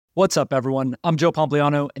What's up, everyone? I'm Joe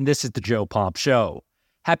Pompliano, and this is the Joe Pomp Show.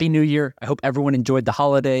 Happy New Year. I hope everyone enjoyed the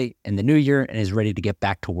holiday and the new year and is ready to get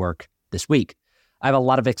back to work this week. I have a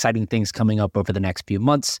lot of exciting things coming up over the next few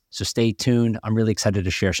months, so stay tuned. I'm really excited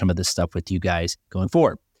to share some of this stuff with you guys going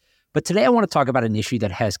forward. But today I want to talk about an issue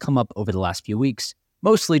that has come up over the last few weeks,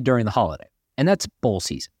 mostly during the holiday, and that's bowl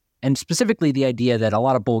season. And specifically the idea that a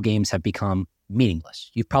lot of bowl games have become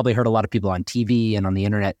meaningless. You've probably heard a lot of people on TV and on the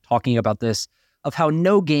internet talking about this, of how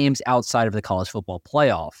no games outside of the college football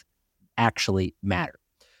playoff actually matter.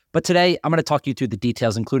 But today, I'm going to talk you through the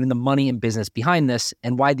details, including the money and business behind this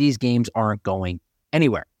and why these games aren't going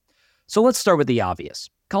anywhere. So let's start with the obvious.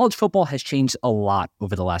 College football has changed a lot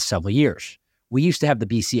over the last several years. We used to have the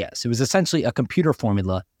BCS. It was essentially a computer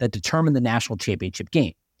formula that determined the national championship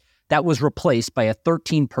game. That was replaced by a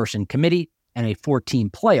 13-person committee and a 4-team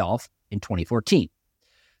playoff in 2014.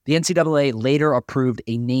 The NCAA later approved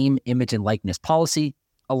a name, image, and likeness policy,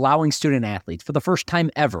 allowing student athletes for the first time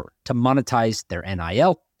ever to monetize their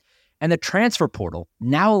NIL. And the transfer portal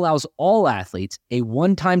now allows all athletes a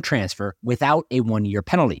one-time transfer without a one-year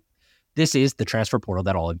penalty. This is the transfer portal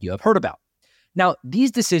that all of you have heard about. Now, these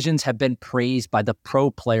decisions have been praised by the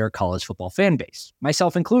pro-player college football fan base,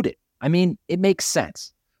 myself included. I mean, it makes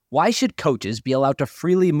sense. Why should coaches be allowed to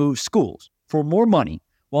freely move schools for more money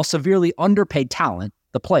while severely underpaid talent,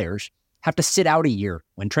 the players, have to sit out a year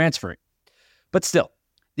when transferring? But still,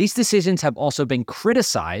 these decisions have also been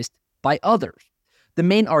criticized by others. The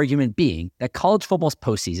main argument being that college football's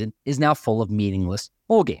postseason is now full of meaningless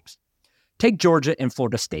bowl games. Take Georgia and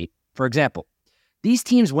Florida State, for example. These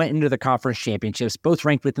teams went into the conference championships both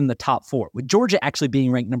ranked within the top 4, with Georgia actually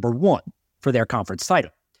being ranked number 1 for their conference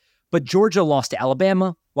title. But Georgia lost to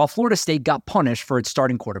Alabama, while Florida State got punished for its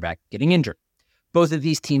starting quarterback getting injured. Both of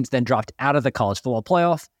these teams then dropped out of the college football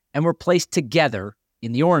playoff and were placed together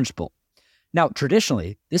in the Orange Bowl. Now,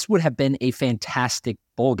 traditionally, this would have been a fantastic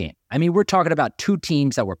bowl game. I mean, we're talking about two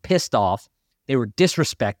teams that were pissed off, they were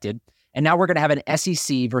disrespected, and now we're going to have an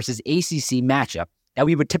SEC versus ACC matchup that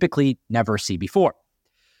we would typically never see before.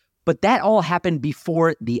 But that all happened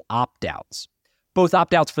before the opt-outs, both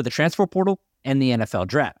opt-outs for the transfer portal and the NFL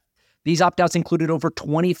draft. These opt-outs included over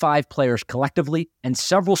 25 players collectively and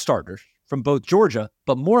several starters from both Georgia,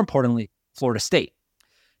 but more importantly, Florida State.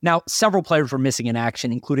 Now, several players were missing in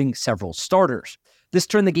action, including several starters. This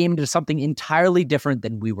turned the game into something entirely different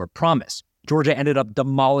than we were promised. Georgia ended up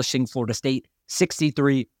demolishing Florida State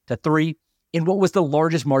 63-3 in what was the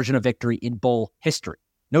largest margin of victory in bowl history.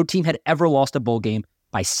 No team had ever lost a bowl game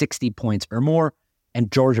by 60 points or more, and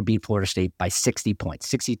Georgia beat Florida State by 60 points,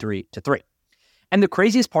 63-3. And the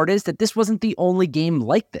craziest part is that this wasn't the only game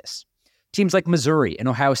like this. Teams like Missouri and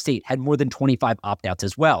Ohio State had more than 25 opt-outs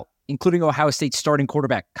as well, including Ohio State's starting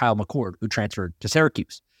quarterback, Kyle McCord, who transferred to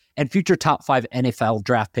Syracuse, and future top 5 NFL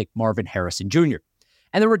draft pick Marvin Harrison Jr.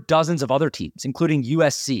 And there were dozens of other teams, including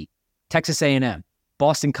USC, Texas A&M,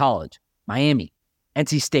 Boston College, Miami,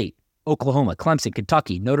 NC State, Oklahoma, Clemson,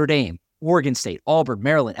 Kentucky, Notre Dame, Oregon State, Auburn,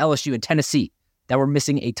 Maryland, LSU, and Tennessee that were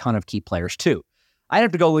missing a ton of key players too. I'd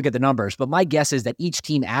have to go look at the numbers, but my guess is that each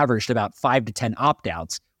team averaged about 5 to 10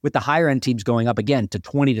 opt-outs, with the higher-end teams going up again to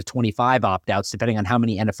 20 to 25 opt-outs, depending on how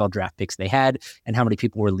many NFL draft picks they had and how many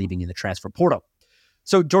people were leaving in the transfer portal.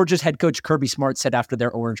 So Georgia's head coach Kirby Smart said after their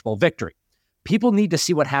Orange Bowl victory, people need to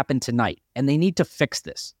see what happened tonight, and they need to fix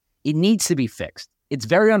this. It needs to be fixed. It's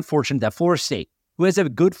very unfortunate that Florida State, who has a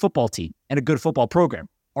good football team and a good football program,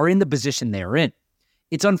 are in the position they are in.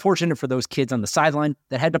 It's unfortunate for those kids on the sideline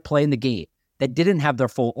that had to play in the game, that didn't have their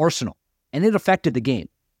full arsenal, and it affected the game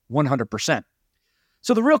 100%.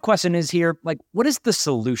 So the real question is here, what is the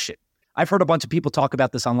solution? I've heard a bunch of people talk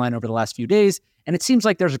about this online over the last few days, and it seems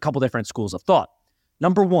like there's a couple different schools of thought.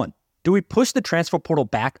 Number 1, do we push the transfer portal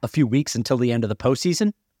back a few weeks until the end of the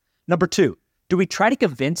postseason? Number 2, do we try to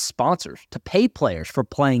convince sponsors to pay players for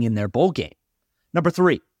playing in their bowl game? Number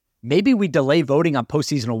 3, maybe we delay voting on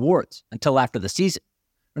postseason awards until after the season.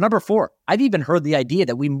 Or number 4, I've even heard the idea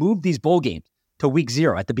that we move these bowl games to week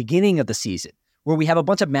 0 at the beginning of the season, where we have a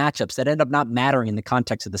bunch of matchups that end up not mattering in the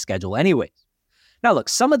context of the schedule anyways. Now look,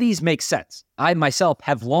 some of these make sense. I myself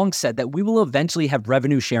have long said that we will eventually have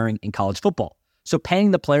revenue sharing in college football, so paying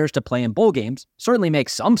the players to play in bowl games certainly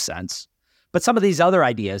makes some sense. But some of these other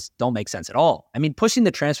ideas don't make sense at all. I mean, pushing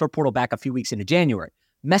the transfer portal back a few weeks into January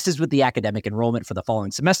messes with the academic enrollment for the following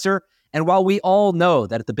semester, and while we all know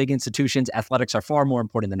that at the big institutions, athletics are far more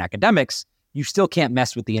important than academics, you still can't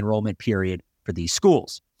mess with the enrollment period for these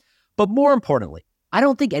schools. But more importantly, I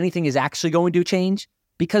don't think anything is actually going to change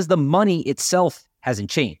because the money itself hasn't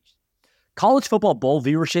changed. College football bowl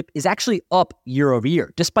viewership is actually up year over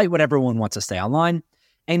year, despite what everyone wants to say online.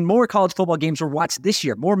 And more college football games were watched this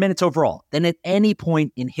year, more minutes overall, than at any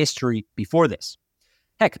point in history before this.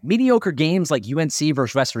 Heck, mediocre games like UNC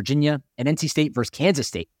versus West Virginia and NC State versus Kansas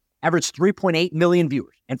State averaged 3.8 million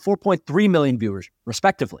viewers and 4.3 million viewers,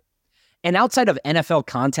 respectively. And outside of NFL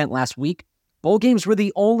content last week, bowl games were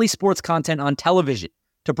the only sports content on television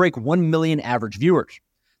to break 1 million average viewers.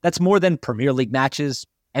 That's more than Premier League matches,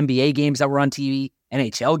 NBA games that were on TV,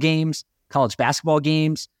 NHL games, college basketball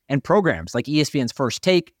games, and programs like ESPN's First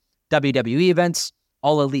Take, WWE events,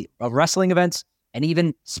 All Elite Wrestling events, and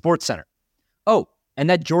even SportsCenter. Oh, and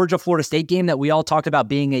that Georgia-Florida State game that we all talked about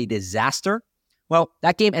being a disaster, well,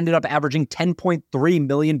 that game ended up averaging 10.3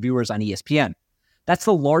 million viewers on ESPN. That's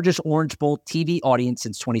the largest Orange Bowl TV audience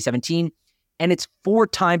since 2017, and it's 4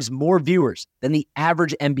 times more viewers than the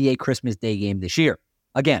average NBA Christmas Day game this year.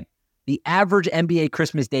 Again, the average NBA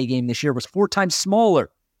Christmas Day game this year was 4 times smaller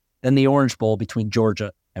than the Orange Bowl between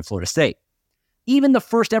Georgia and Florida State. Even the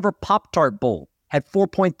first ever Pop-Tart Bowl had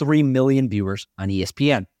 4.3 million viewers on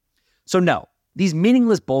ESPN. So no, these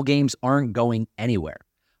meaningless bowl games aren't going anywhere.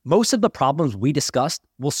 Most of the problems we discussed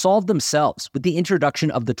will solve themselves with the introduction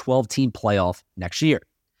of the 12-team playoff next year.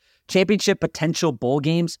 Championship potential bowl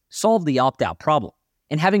games solve the opt-out problem,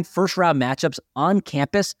 and having first-round matchups on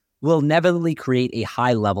campus will inevitably create a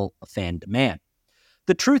high level of fan demand.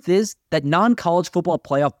 The truth is that non-college football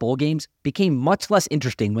playoff bowl games became much less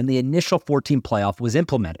interesting when the initial 14 playoff was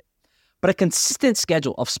implemented. But a consistent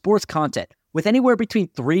schedule of sports content with anywhere between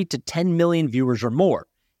 3 to 10 million viewers or more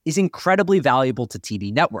is incredibly valuable to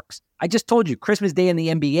TV networks. I just told you, Christmas Day in the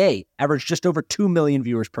NBA averaged just over 2 million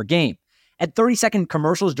viewers per game. And 30-second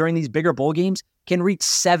commercials during these bigger bowl games can reach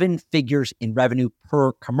 7 figures in revenue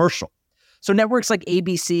per commercial. So networks like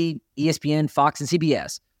ABC, ESPN, Fox, and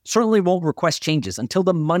CBS certainly won't request changes until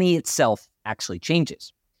the money itself actually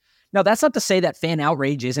changes. Now, that's not to say that fan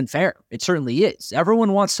outrage isn't fair. It certainly is.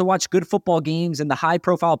 Everyone wants to watch good football games, and the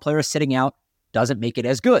high-profile players sitting out doesn't make it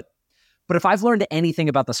as good. But if I've learned anything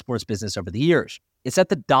about the sports business over the years, it's that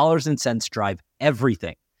the dollars and cents drive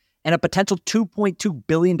everything. And a potential $2.2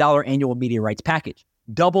 billion annual media rights package,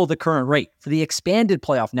 double the current rate for the expanded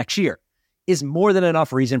playoff next year, is more than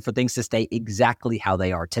enough reason for things to stay exactly how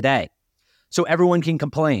they are today. So everyone can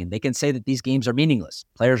complain. They can say that these games are meaningless.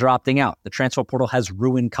 Players are opting out. The transfer portal has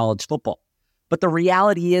ruined college football. But the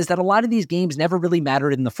reality is that a lot of these games never really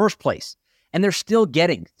mattered in the first place. And they're still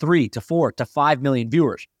getting 3 to 4 to 5 million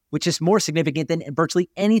viewers, which is more significant than virtually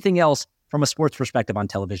anything else from a sports perspective on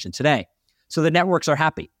television today. So the networks are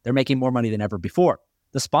happy. They're making more money than ever before.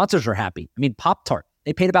 The sponsors are happy. I mean, Pop-Tart,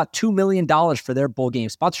 they paid about $2 million for their bowl game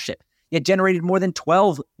sponsorship, yet generated more than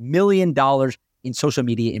 $12 million in social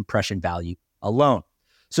media impression value alone.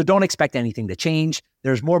 So don't expect anything to change.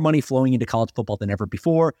 There's more money flowing into college football than ever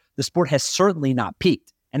before. The sport has certainly not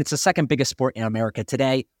peaked, and it's the second biggest sport in America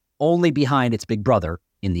today, only behind its big brother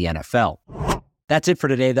in the NFL. That's it for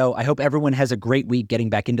today, though. I hope everyone has a great week getting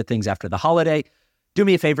back into things after the holiday. Do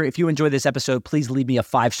me a favor, if you enjoyed this episode, please leave me a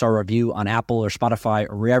 5-star review on Apple or Spotify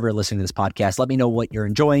or wherever you're listening to this podcast. Let me know what you're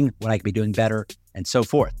enjoying, what I could be doing better, and so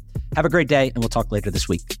forth. Have a great day, and we'll talk later this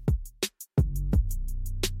week.